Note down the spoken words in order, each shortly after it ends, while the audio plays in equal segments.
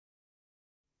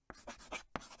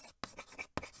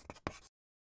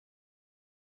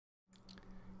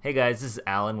Hey guys, this is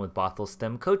Alan with Bothell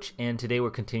STEM Coach, and today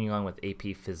we're continuing on with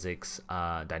AP Physics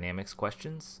dynamics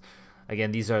questions.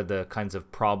 Again, these are the kinds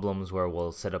of problems where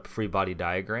we'll set up free body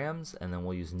diagrams and then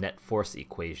we'll use net force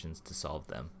equations to solve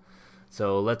them.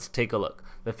 So let's take a look.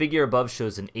 The figure above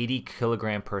shows an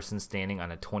 80-kilogram person standing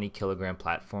on a 20-kilogram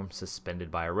platform suspended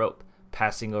by a rope,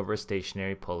 passing over a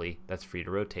stationary pulley that's free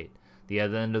to rotate. The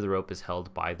other end of the rope is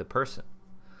held by the person.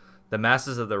 The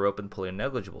masses of the rope and pulley are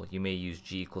negligible. You may use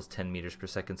g equals 10 meters per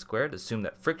second squared. Assume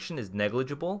that friction is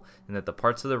negligible and that the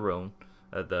parts of the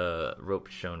rope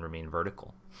shown remain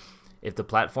vertical. If the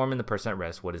platform and the person at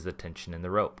rest, what is the tension in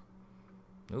the rope?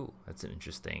 Ooh, that's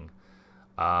interesting.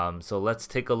 So let's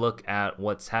take a look at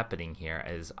what's happening here.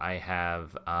 As I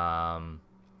have,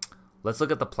 let's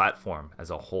look at the platform as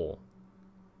a whole.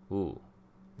 Ooh,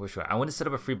 I want to set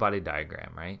up a free body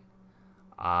diagram, right?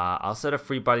 I'll set a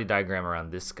free body diagram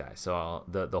around this guy. So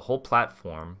the whole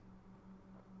platform,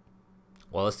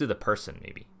 well, let's do the person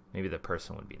maybe. Maybe the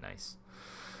person would be nice.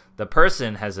 The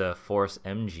person has a force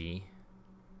mg,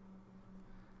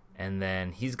 and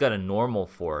then he's got a normal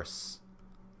force,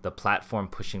 the platform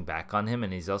pushing back on him,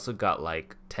 and he's also got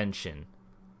like tension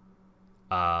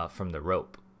from the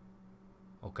rope.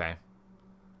 Okay,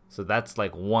 so that's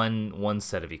like one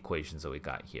set of equations that we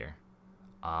got here.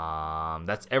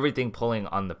 That's everything pulling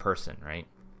on the person, right?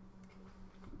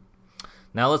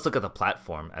 Now let's look at the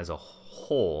platform as a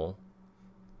whole.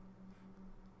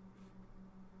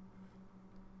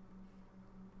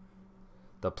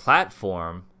 The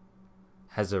platform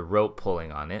has a rope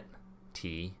pulling on it,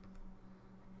 T.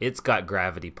 It's got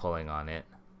gravity pulling on it.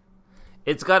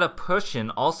 It's got a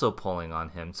cushion also pulling on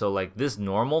him. So like this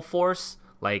normal force,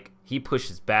 like he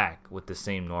pushes back with the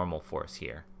same normal force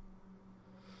here.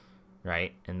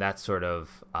 Right, and that's sort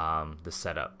of the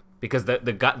setup, because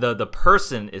the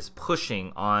person is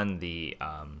pushing on the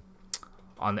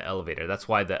elevator. That's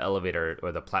why the elevator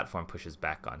or the platform pushes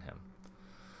back on him.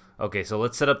 Okay, so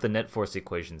let's set up the net force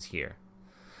equations here.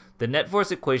 The net force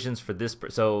equations for this,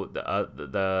 so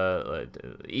the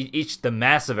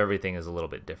mass of everything is a little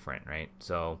bit different, right?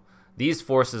 So these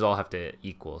forces all have to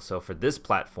equal. So for this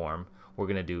platform, we're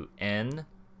gonna do N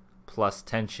plus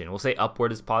tension. We'll say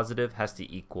upward is positive, has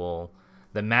to equal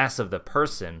the mass of the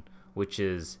person, which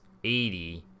is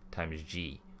 80 times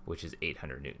g, which is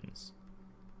 800 newtons.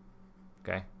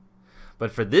 Okay, but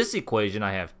for this equation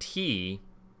I have T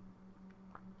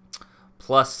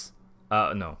plus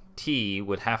T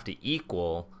would have to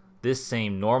equal this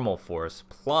same normal force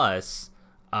plus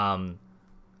 200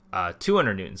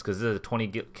 newtons, because this is a 20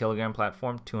 kilogram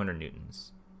platform, 200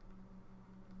 newtons.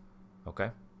 Okay,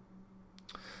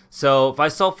 so if I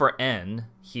solve for n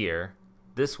here,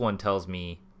 this one tells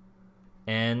me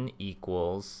n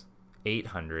equals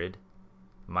 800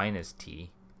 minus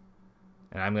t,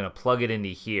 and I'm going to plug it into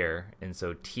here, and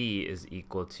so t is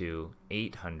equal to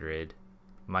 800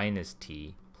 minus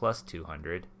t plus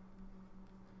 200,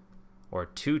 or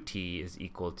 2t is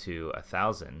equal to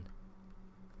 1,000,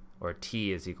 or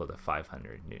t is equal to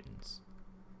 500 newtons.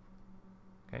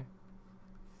 Okay.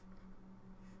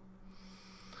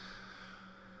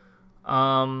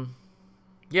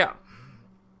 Yeah.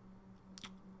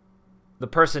 The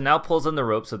person now pulls on the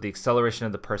rope, so the acceleration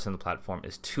of the person on the platform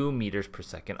is 2 meters per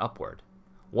second upward.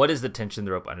 What is the tension of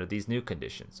the rope under these new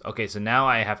conditions? Okay, so now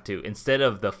I have to, instead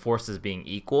of the forces being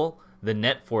equal, the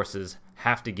net forces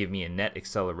have to give me a net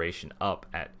acceleration up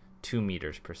at 2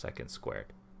 meters per second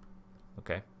squared.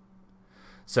 Okay.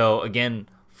 So again,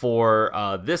 for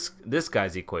this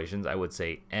guy's equations, I would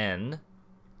say N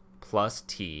plus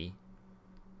T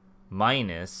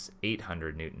minus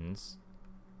 800 newtons.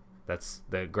 That's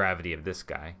the gravity of this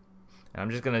guy. And I'm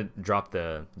just going to drop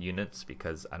the units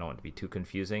because I don't want it to be too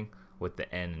confusing with the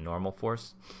N and normal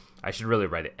force. I should really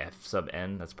write it F sub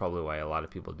N. That's probably why a lot of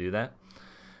people do that.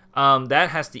 That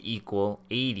has to equal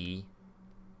 80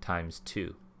 times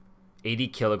 2. 80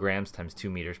 kilograms times 2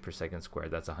 meters per second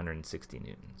squared. That's 160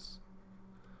 newtons.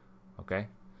 Okay?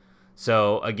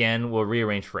 So again, we'll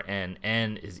rearrange for N.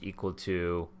 N is equal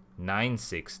to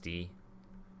 960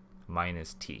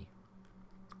 minus T.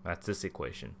 That's this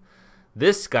equation.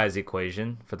 This guy's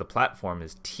equation for the platform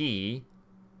is T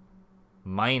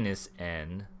minus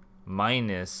N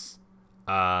minus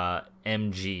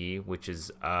mg, which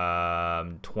is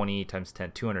 20 times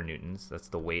 10, 200 newtons. That's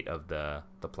the weight of the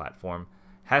platform.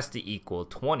 Has to equal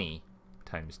 20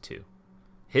 times 2.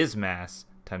 His mass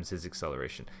times his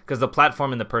acceleration. Because the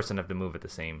platform and the person have to move at the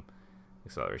same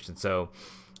acceleration. So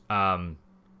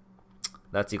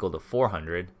that's equal to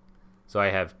 400. So I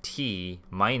have T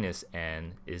minus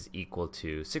N is equal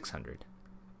to 600.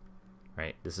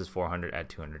 Right? This is 400, add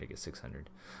 200 to get 600.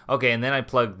 Okay, and then I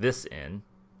plug this in.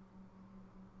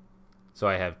 So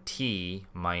I have t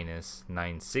minus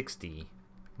 960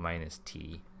 minus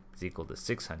t is equal to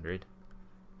 600.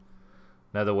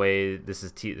 Another way, this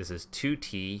is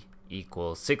 2t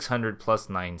equals 600 plus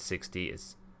 960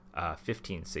 is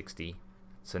 1560.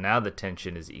 So now the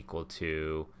tension is equal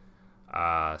to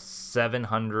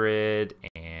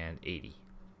 780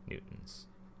 newtons.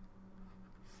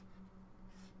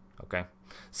 Okay.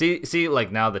 See,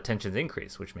 like now the tension's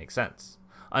increased, which makes sense.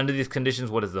 Under these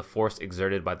conditions, what is the force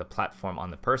exerted by the platform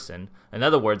on the person? In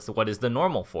other words, what is the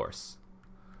normal force?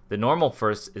 The normal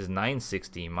force is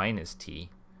 960 minus t,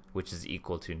 which is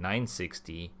equal to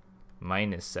 960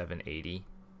 minus 780,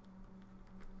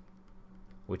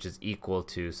 which is equal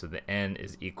to, so the N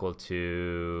is equal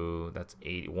to, that's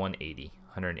 180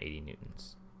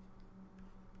 newtons.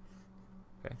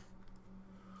 Okay.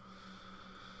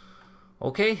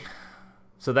 Okay,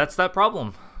 so that's that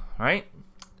problem, right?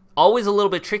 Always a little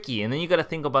bit tricky, and then you got to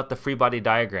think about the free body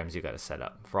diagrams you got to set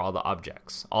up for all the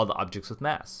objects with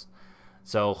mass.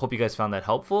 So hope you guys found that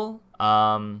helpful.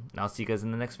 I'll see you guys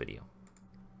in the next video.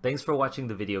 Thanks for watching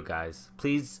the video, guys.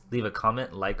 Please leave a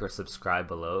comment, like, or subscribe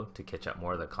below to catch up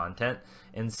more of the content,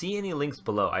 and see any links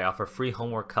below. I offer free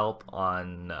homework help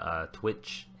on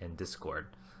Twitch and Discord.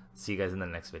 See you guys in the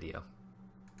next video.